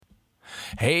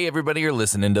Hey everybody, you're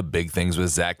listening to Big Things with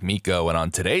Zach Miko, and on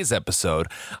today's episode,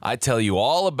 I tell you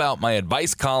all about my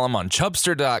advice column on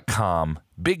Chubster.com,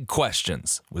 Big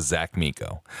Questions with Zach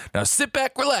Miko. Now sit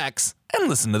back, relax, and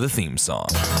listen to the theme song.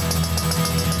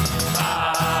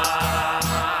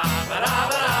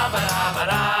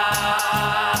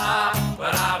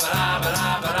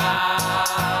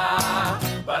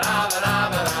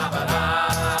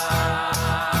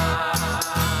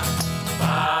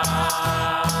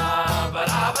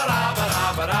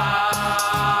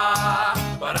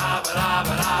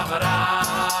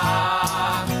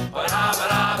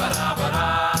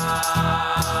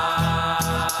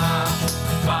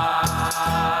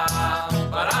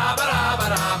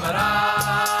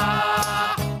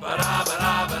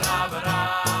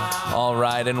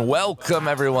 And welcome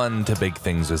everyone to Big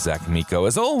Things with Zach Miko.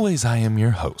 As always, I am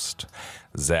your host,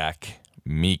 Zach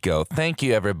Miko. Thank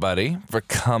you everybody for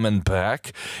coming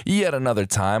back yet another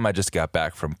time. I just got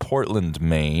back from Portland,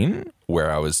 Maine,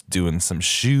 where I was doing some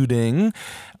shooting,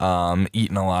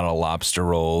 eating a lot of lobster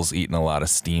rolls, eating a lot of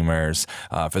steamers.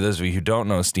 For those of you who don't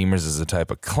know, steamers is a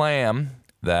type of clam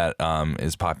that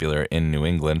is popular in New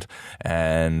England,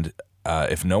 and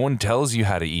if no one tells you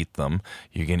how to eat them,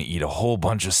 you're going to eat a whole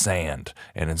bunch of sand,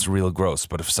 and it's real gross.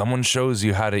 But if someone shows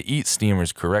you how to eat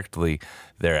steamers correctly,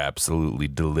 they're absolutely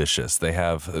delicious.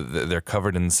 They're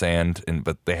covered in sand,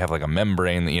 but they have like a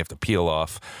membrane that you have to peel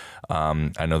off.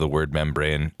 I know the word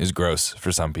membrane is gross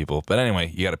for some people, but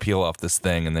anyway, you got to peel off this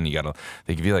thing, and then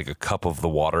they give you like a cup of the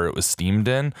water it was steamed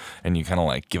in, and you kind of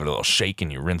like give it a little shake,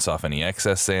 and you rinse off any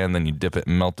excess sand, then you dip it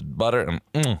in melted butter,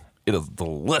 and it is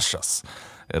delicious.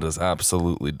 It is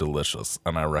absolutely delicious,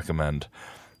 and I recommend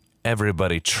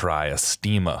everybody try a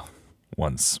steamer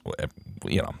once. Go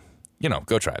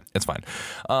try it. It's fine.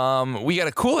 We got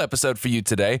a cool episode for you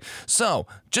today. So,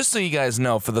 just so you guys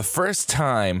know, for the first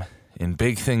time in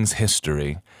Big Things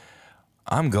history,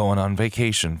 I'm going on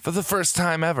vacation for the first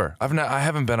time ever. I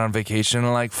haven't been on vacation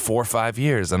in like 4 or 5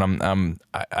 years, and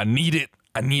I need it.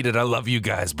 I need it. I love you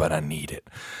guys, but I need it.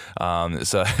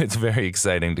 So it's very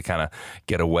exciting to kind of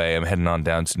get away. I'm heading on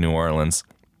down to New Orleans,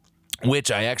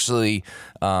 which I actually,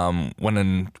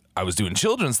 when I was doing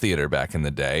children's theater back in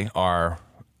the day, our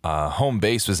home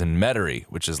base was in Metairie,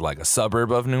 which is like a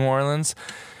suburb of New Orleans.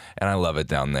 And I love it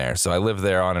down there. So I lived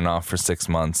there on and off for 6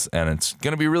 months, and it's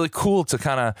going to be really cool to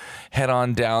kind of head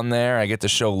on down there. I get to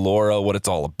show Laura what it's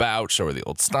all about, show her the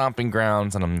old stomping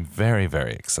grounds, and I'm very,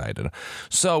 very excited.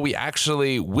 So we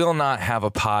actually will not have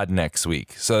a pod next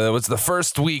week. So it was the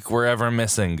first week we're ever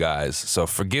missing, guys. So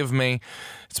forgive me.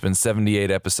 It's been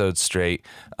 78 episodes straight.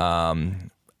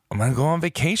 I'm going to go on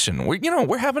vacation.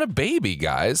 We're having a baby,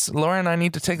 guys. Laura and I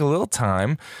need to take a little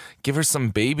time, give her some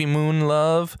baby moon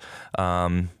love,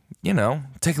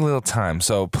 take a little time.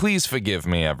 So please forgive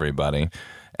me, everybody.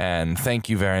 And thank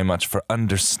you very much for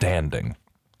understanding.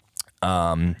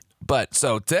 But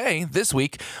so this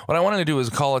week, what I wanted to do is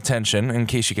call attention, in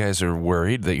case you guys are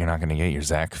worried that you're not going to get your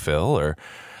Zach Phil or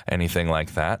anything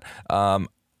like that.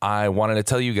 I wanted to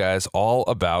tell you guys all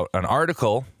about an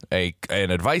article, an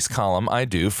advice column I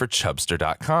do for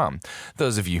Chubster.com.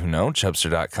 Those of you who know,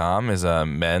 Chubster.com is a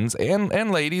men's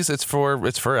and ladies. It's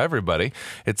for everybody.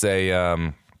 It's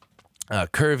a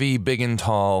curvy, big and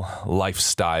tall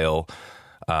lifestyle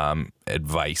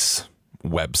advice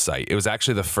website. It was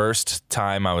actually the first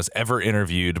time I was ever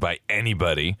interviewed by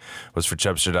anybody was for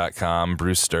Chubster.com.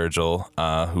 Bruce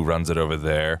Sturgill, who runs it over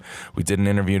there. We did an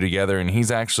interview together, and he's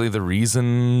actually the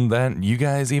reason that you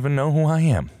guys even know who I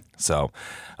am. So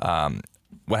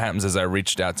what happens is I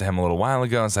reached out to him a little while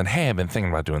ago and said, hey, I've been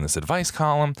thinking about doing this advice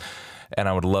column, and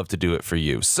I would love to do it for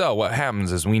you. So what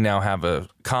happens is we now have a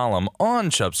column on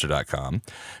Chubster.com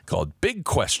called Big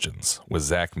Questions with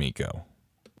Zach Miko.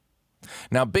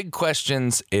 Now, Big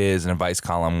Questions is an advice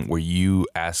column where you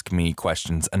ask me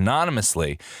questions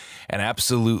anonymously and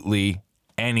absolutely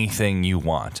anything you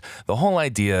want. The whole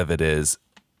idea of it is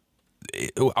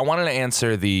I wanted to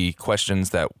answer the questions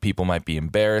that people might be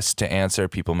embarrassed to answer,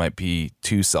 people might be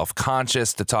too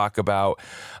self-conscious to talk about,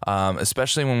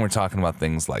 especially when we're talking about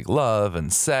things like love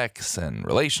and sex and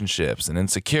relationships and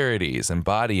insecurities and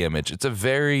body image. It's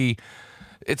very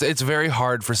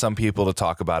hard for some people to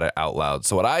talk about it out loud.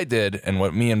 So what I did, and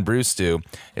what me and Bruce do,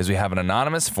 is we have an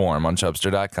anonymous form on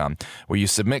Chubster.com where you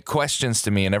submit questions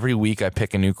to me, and every week I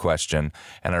pick a new question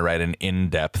and I write an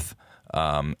in-depth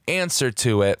answer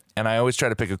to it. And I always try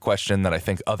to pick a question that I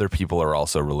think other people are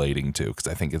also relating to, because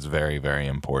I think it's very, very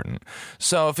important.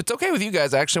 So if it's okay with you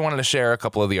guys, I actually wanted to share a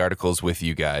couple of the articles with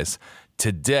you guys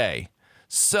today.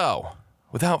 So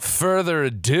without further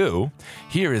ado,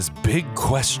 here is Big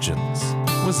Questions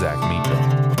with Zach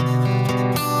Miko.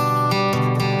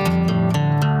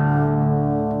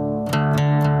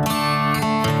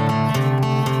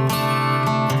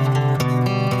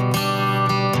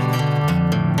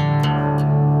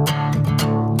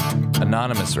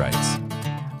 Anonymous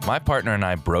writes, my partner and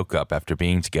I broke up after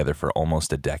being together for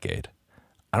almost a decade.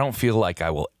 I don't feel like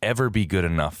I will ever be good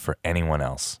enough for anyone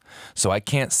else, so I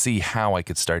can't see how I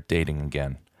could start dating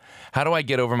again. How do I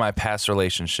get over my past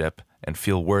relationship and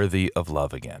feel worthy of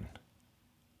love again?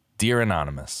 Dear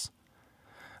Anonymous,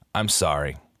 I'm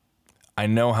sorry. I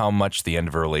know how much the end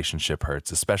of a relationship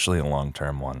hurts, especially a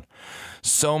long-term one.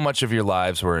 So much of your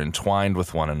lives were entwined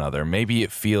with one another. Maybe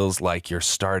it feels like you're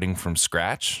starting from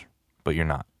scratch, but you're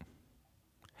not.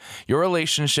 Your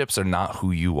relationships are not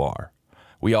who you are.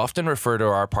 We often refer to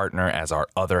our partner as our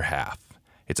other half.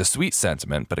 It's a sweet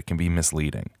sentiment, but it can be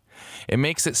misleading. It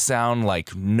makes it sound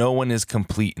like no one is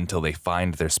complete until they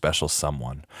find their special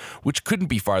someone, which couldn't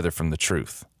be farther from the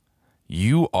truth.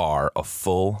 You are a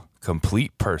full,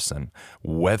 complete person,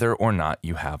 whether or not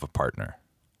you have a partner.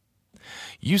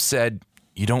 You said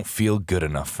you don't feel good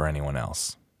enough for anyone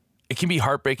else. It can be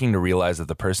heartbreaking to realize that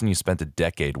the person you spent a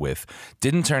decade with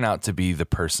didn't turn out to be the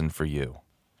person for you.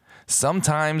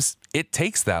 Sometimes it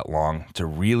takes that long to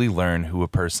really learn who a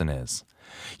person is.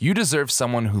 You deserve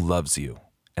someone who loves you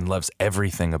and loves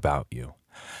everything about you.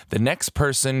 The next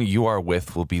person you are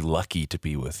with will be lucky to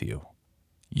be with you.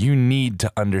 You need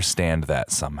to understand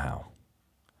that somehow.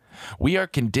 We are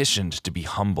conditioned to be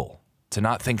humble, to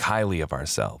not think highly of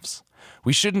ourselves.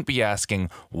 We shouldn't be asking,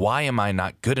 why am I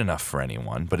not good enough for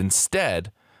anyone? But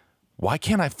instead, why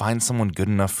can't I find someone good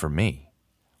enough for me?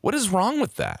 What is wrong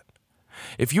with that?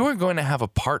 If you are going to have a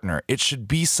partner, it should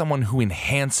be someone who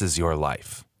enhances your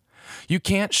life. You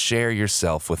can't share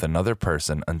yourself with another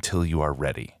person until you are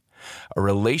ready. A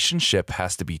relationship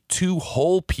has to be two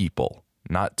whole people,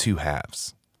 not two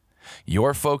halves.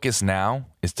 Your focus now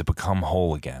is to become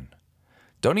whole again.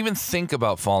 Don't even think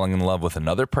about falling in love with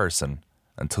another person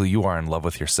until you are in love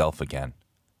with yourself again.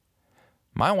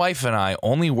 My wife and I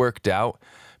only worked out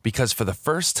because for the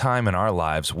first time in our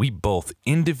lives, we both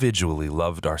individually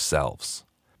loved ourselves.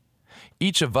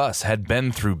 Each of us had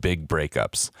been through big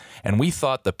breakups, and we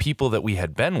thought the people that we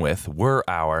had been with were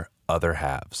our other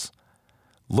halves.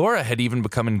 Laura had even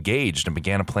become engaged and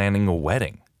began planning a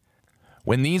wedding.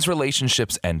 When these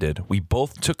relationships ended, we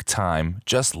both took time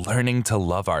just learning to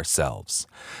love ourselves.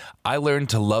 I learned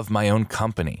to love my own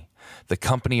company, the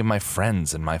company of my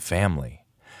friends and my family.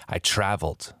 I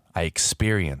traveled, I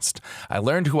experienced, I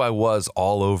learned who I was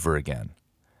all over again.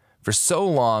 For so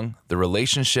long, the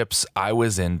relationships I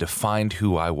was in defined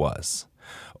who I was.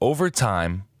 Over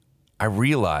time, I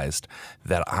realized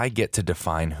that I get to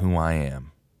define who I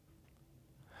am.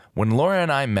 When Laura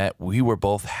and I met, we were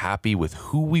both happy with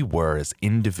who we were as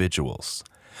individuals.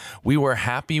 We were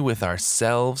happy with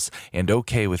ourselves and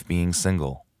okay with being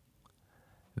single.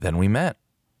 Then we met,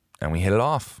 and we hit it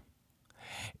off.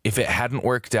 If it hadn't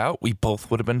worked out, we both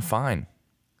would have been fine.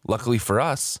 Luckily for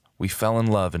us, we fell in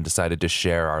love and decided to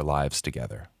share our lives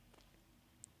together.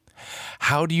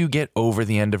 How do you get over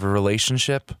the end of a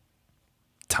relationship?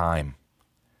 Time.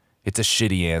 It's a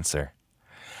shitty answer.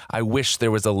 I wish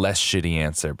there was a less shitty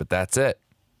answer, but that's it.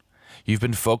 You've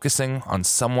been focusing on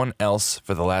someone else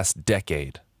for the last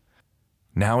decade.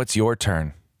 Now it's your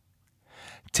turn.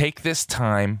 Take this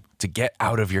time to get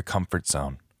out of your comfort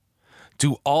zone.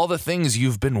 Do all the things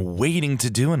you've been waiting to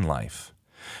do in life.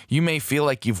 You may feel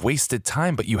like you've wasted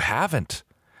time, but you haven't.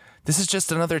 This is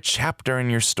just another chapter in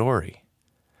your story.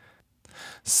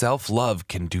 Self-love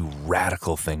can do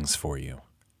radical things for you.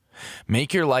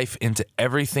 Make your life into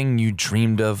everything you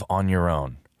dreamed of on your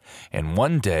own. And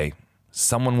one day,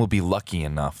 someone will be lucky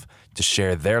enough to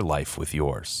share their life with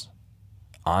yours.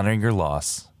 Honor your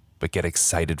loss, but get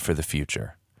excited for the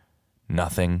future.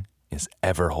 Nothing is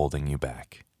ever holding you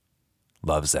back.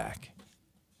 Love, Zach.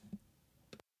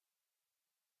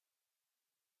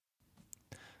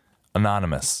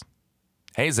 Anonymous.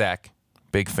 Hey, Zach.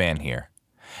 Big fan here.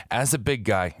 As a big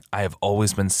guy, I have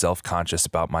always been self-conscious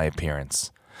about my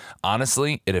appearance.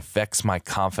 Honestly, it affects my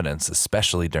confidence,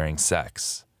 especially during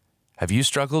sex. Have you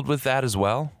struggled with that as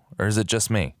well, or is it just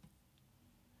me?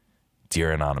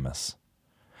 Dear Anonymous.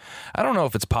 I don't know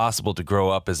if it's possible to grow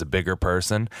up as a bigger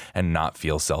person and not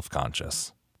feel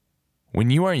self-conscious. When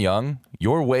you are young,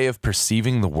 your way of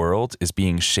perceiving the world is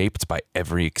being shaped by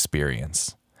every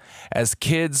experience. As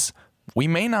kids, we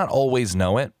may not always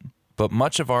know it, but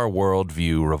much of our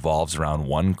worldview revolves around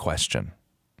one question.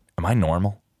 Am I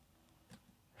normal?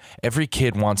 Every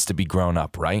kid wants to be grown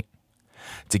up, right?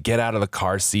 To get out of the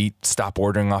car seat, stop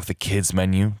ordering off the kids'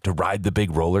 menu, to ride the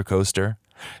big roller coaster.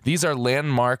 These are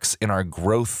landmarks in our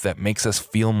growth that makes us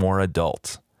feel more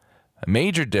adult. A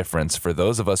major difference for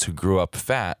those of us who grew up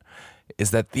fat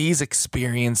is that these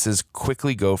experiences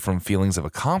quickly go from feelings of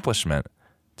accomplishment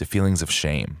to feelings of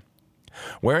shame.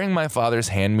 Wearing my father's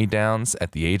hand-me-downs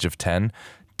at the age of 10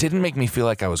 didn't make me feel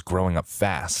like I was growing up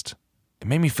fast. It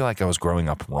made me feel like I was growing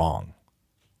up wrong.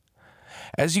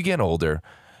 As you get older,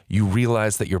 you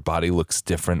realize that your body looks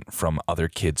different from other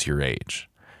kids your age.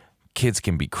 Kids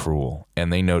can be cruel,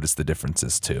 and they notice the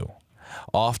differences too,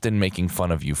 often making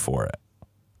fun of you for it.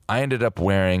 I ended up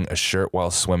wearing a shirt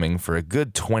while swimming for a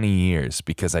good 20 years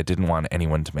because I didn't want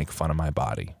anyone to make fun of my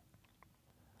body.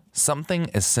 Something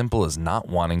as simple as not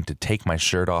wanting to take my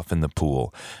shirt off in the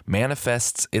pool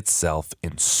manifests itself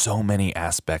in so many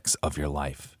aspects of your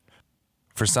life.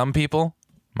 For some people,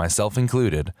 myself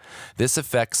included, this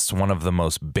affects one of the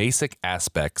most basic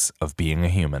aspects of being a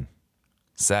human: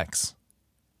 sex.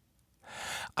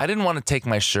 I didn't want to take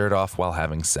my shirt off while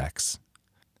having sex.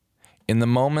 In the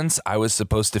moments I was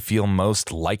supposed to feel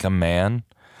most like a man,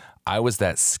 I was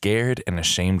that scared and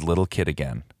ashamed little kid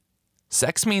again.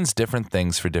 Sex means different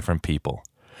things for different people.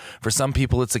 For some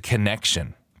people, it's a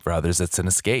connection. For others, it's an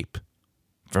escape.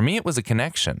 For me, it was a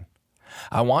connection.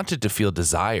 I wanted to feel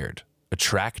desired,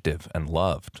 attractive, and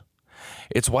loved.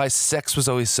 It's why sex was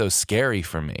always so scary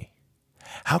for me.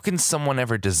 How can someone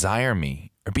ever desire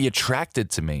me or be attracted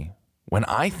to me when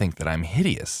I think that I'm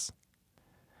hideous?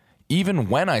 Even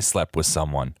when I slept with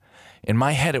someone, in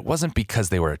my head, it wasn't because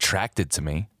they were attracted to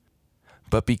me,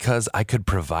 but because I could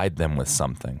provide them with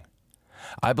something.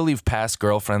 I believe past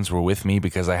girlfriends were with me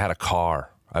because I had a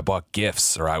car, I bought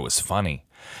gifts, or I was funny,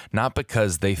 not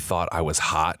because they thought I was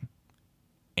hot.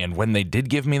 And when they did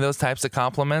give me those types of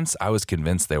compliments, I was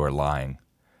convinced they were lying.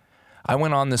 I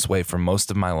went on this way for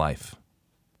most of my life.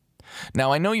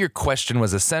 Now, I know your question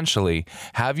was essentially,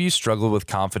 have you struggled with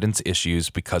confidence issues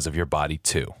because of your body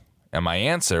too? And my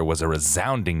answer was a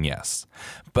resounding yes.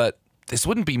 But this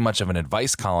wouldn't be much of an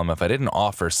advice column if I didn't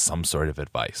offer some sort of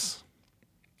advice.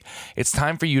 It's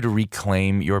time for you to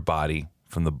reclaim your body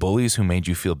from the bullies who made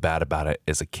you feel bad about it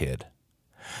as a kid.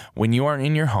 When you are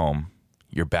in your home,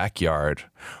 your backyard,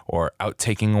 or out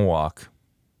taking a walk,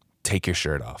 take your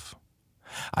shirt off.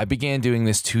 I began doing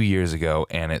this 2 years ago,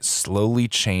 and it slowly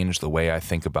changed the way I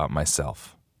think about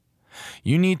myself.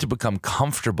 You need to become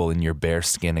comfortable in your bare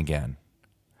skin again.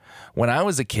 When I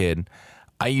was a kid,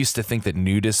 I used to think that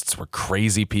nudists were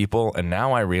crazy people, and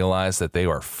now I realize that they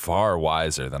are far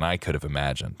wiser than I could have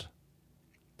imagined.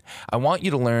 I want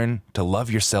you to learn to love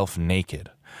yourself naked,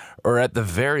 or at the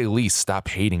very least, stop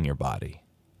hating your body.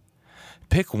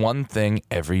 Pick one thing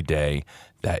every day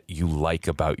that you like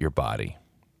about your body.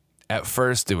 At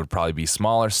first, it would probably be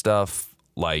smaller stuff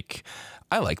like,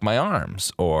 I like my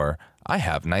arms, or I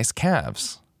have nice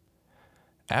calves.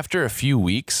 After a few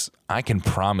weeks, I can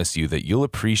promise you that you'll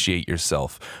appreciate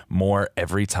yourself more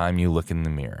every time you look in the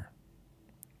mirror.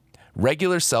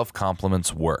 Regular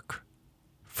self-compliments work.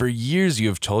 For years, you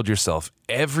have told yourself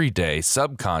every day,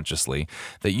 subconsciously,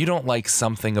 that you don't like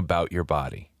something about your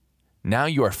body. Now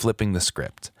you are flipping the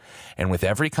script, and with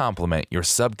every compliment, your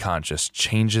subconscious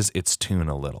changes its tune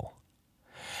a little.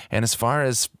 And as far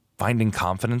as finding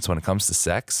confidence when it comes to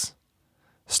sex,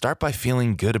 start by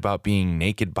feeling good about being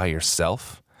naked by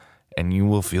yourself, and you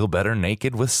will feel better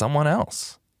naked with someone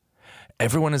else.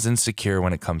 Everyone is insecure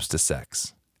when it comes to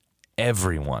sex.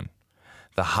 Everyone.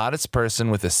 The hottest person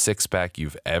with a six-pack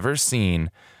you've ever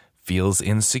seen feels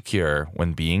insecure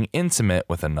when being intimate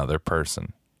with another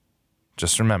person.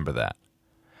 Just remember that.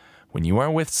 When you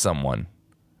are with someone,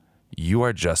 you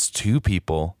are just two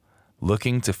people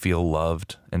looking to feel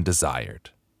loved and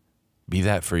desired. Be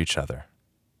that for each other.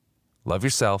 Love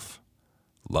yourself.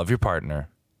 Love your partner.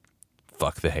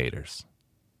 Fuck the haters.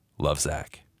 Love,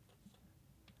 Zach.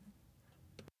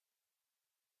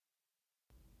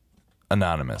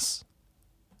 Anonymous.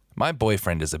 My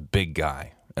boyfriend is a big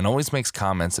guy and always makes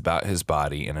comments about his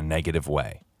body in a negative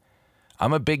way.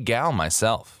 I'm a big gal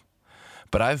myself,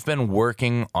 but I've been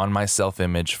working on my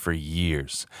self-image for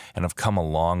years and have come a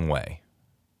long way.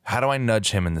 How do I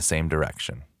nudge him in the same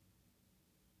direction?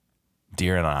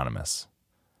 Dear Anonymous,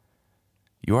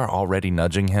 you are already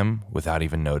nudging him without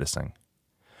even noticing.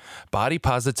 Body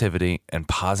positivity and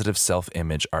positive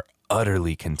self-image are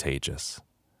utterly contagious.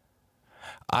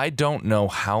 I don't know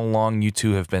how long you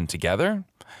two have been together,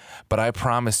 but I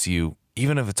promise you,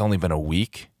 even if it's only been a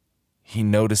week, he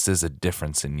notices a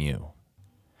difference in you.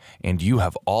 And you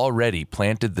have already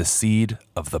planted the seed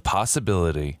of the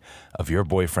possibility of your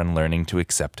boyfriend learning to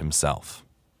accept himself.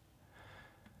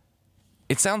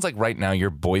 It sounds like right now your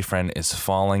boyfriend is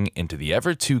falling into the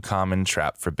ever too common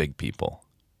trap for big people: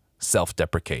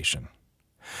 self-deprecation.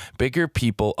 Bigger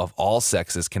people of all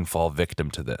sexes can fall victim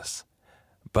to this.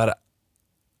 But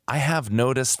I have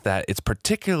noticed that it's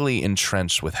particularly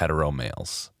entrenched with hetero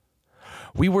males.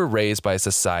 We were raised by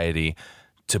society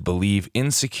to believe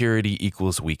insecurity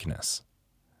equals weakness.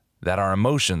 that our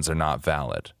emotions are not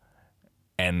valid,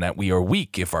 and that we are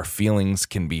weak if our feelings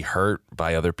can be hurt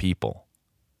by other people.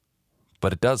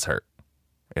 But it does hurt.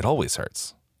 It always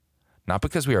hurts. Not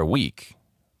because we are weak,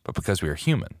 but because we are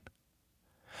human.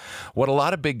 What a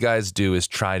lot of big guys do is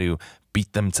try to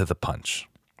beat them to the punch.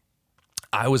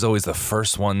 I was always the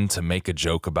first one to make a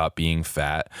joke about being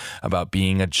fat, about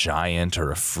being a giant or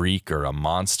a freak or a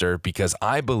monster, because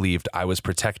I believed I was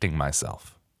protecting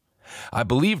myself. I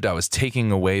believed I was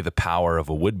taking away the power of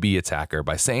a would-be attacker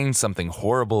by saying something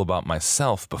horrible about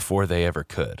myself before they ever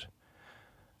could.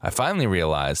 I finally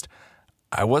realized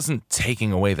I wasn't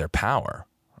taking away their power.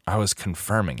 I was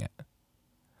confirming it.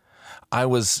 I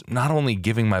was not only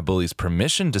giving my bullies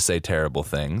permission to say terrible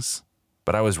things,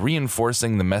 but I was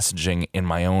reinforcing the messaging in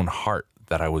my own heart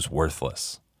that I was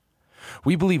worthless.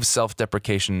 We believe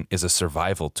self-deprecation is a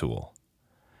survival tool.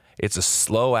 It's a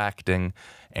slow-acting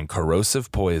and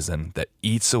corrosive poison that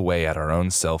eats away at our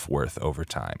own self-worth over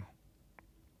time.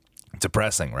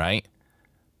 Depressing, right?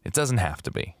 It doesn't have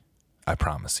to be. I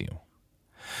promise you.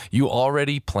 You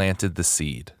already planted the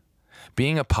seed.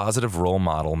 Being a positive role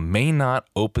model may not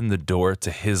open the door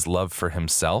to his love for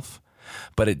himself,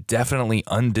 but it definitely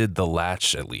undid the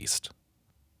latch at least.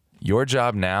 Your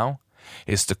job now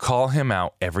is to call him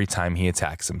out every time he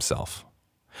attacks himself.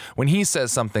 When he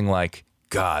says something like,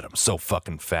 "God, I'm so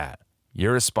fucking fat,"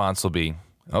 your response will be,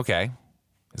 "Okay,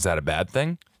 is that a bad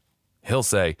thing?" He'll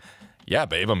say, "Yeah,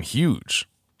 babe, I'm huge."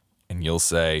 And you'll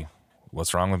say,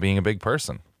 "What's wrong with being a big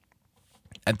person?"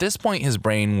 At this point, his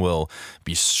brain will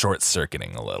be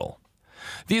short-circuiting a little.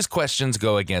 These questions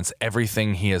go against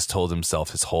everything he has told himself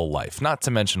his whole life, not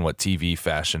to mention what TV,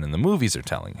 fashion, and the movies are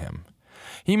telling him.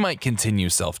 He might continue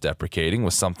self-deprecating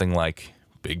with something like,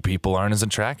 "Big people aren't as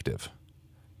attractive."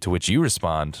 To which you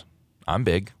respond, "I'm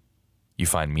big. You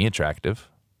find me attractive."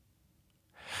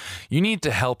 You need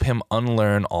to help him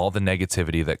unlearn all the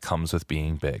negativity that comes with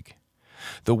being big,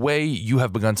 the way you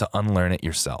have begun to unlearn it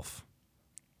yourself.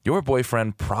 Your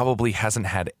boyfriend probably hasn't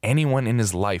had anyone in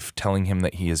his life telling him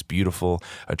that he is beautiful,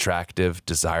 attractive,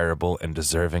 desirable, and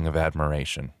deserving of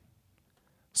admiration.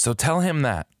 So tell him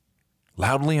that,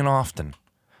 loudly and often.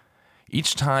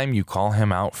 Each time you call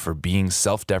him out for being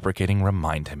self-deprecating,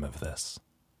 remind him of this.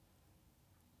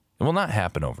 It will not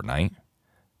happen overnight,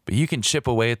 but you can chip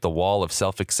away at the wall of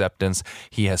self-acceptance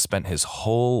he has spent his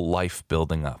whole life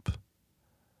building up.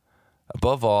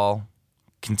 Above all,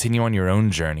 continue on your own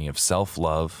journey of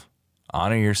self-love,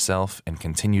 honor yourself, and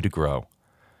continue to grow.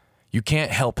 You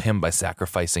can't help him by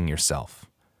sacrificing yourself.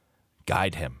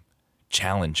 Guide him,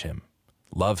 challenge him,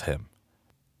 love him.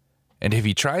 And if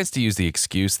he tries to use the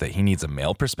excuse that he needs a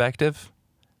male perspective,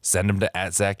 send him to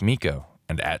 @ZachMiko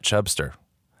and @Chubster.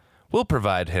 We'll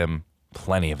provide him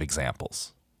plenty of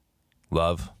examples.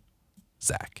 Love,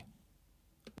 Zach.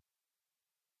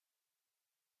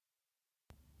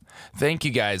 Thank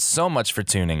you guys so much for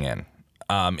tuning in.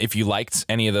 If you liked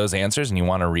any of those answers and you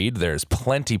want to read, there's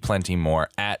plenty more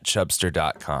at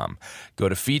Chubster.com. Go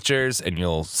to features and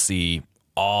you'll see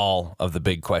all of the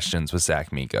big questions with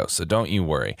Zach Miko, so don't you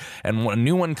worry. And a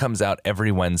new one comes out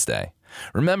every Wednesday.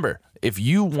 Remember, if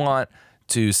you want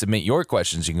to submit your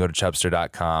questions, you can go to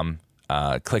Chubster.com,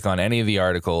 click on any of the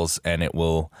articles, and it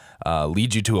will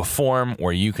lead you to a form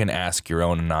where you can ask your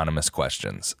own anonymous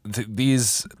questions.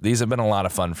 These have been a lot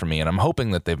of fun for me, and I'm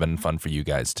hoping that they've been fun for you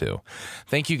guys too.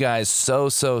 Thank you guys so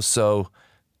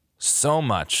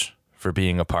much for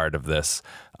being a part of this.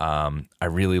 I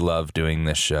really love doing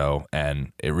this show,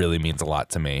 and it really means a lot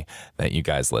to me that you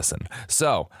guys listen.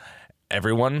 So,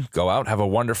 everyone, go out, have a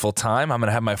wonderful time. I'm going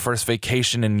to have my first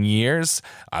vacation in years.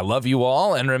 I love you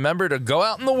all, and remember to go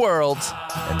out in the world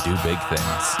and do big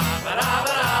things.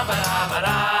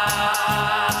 Ba-da-ba-da-ba-da-ba-da.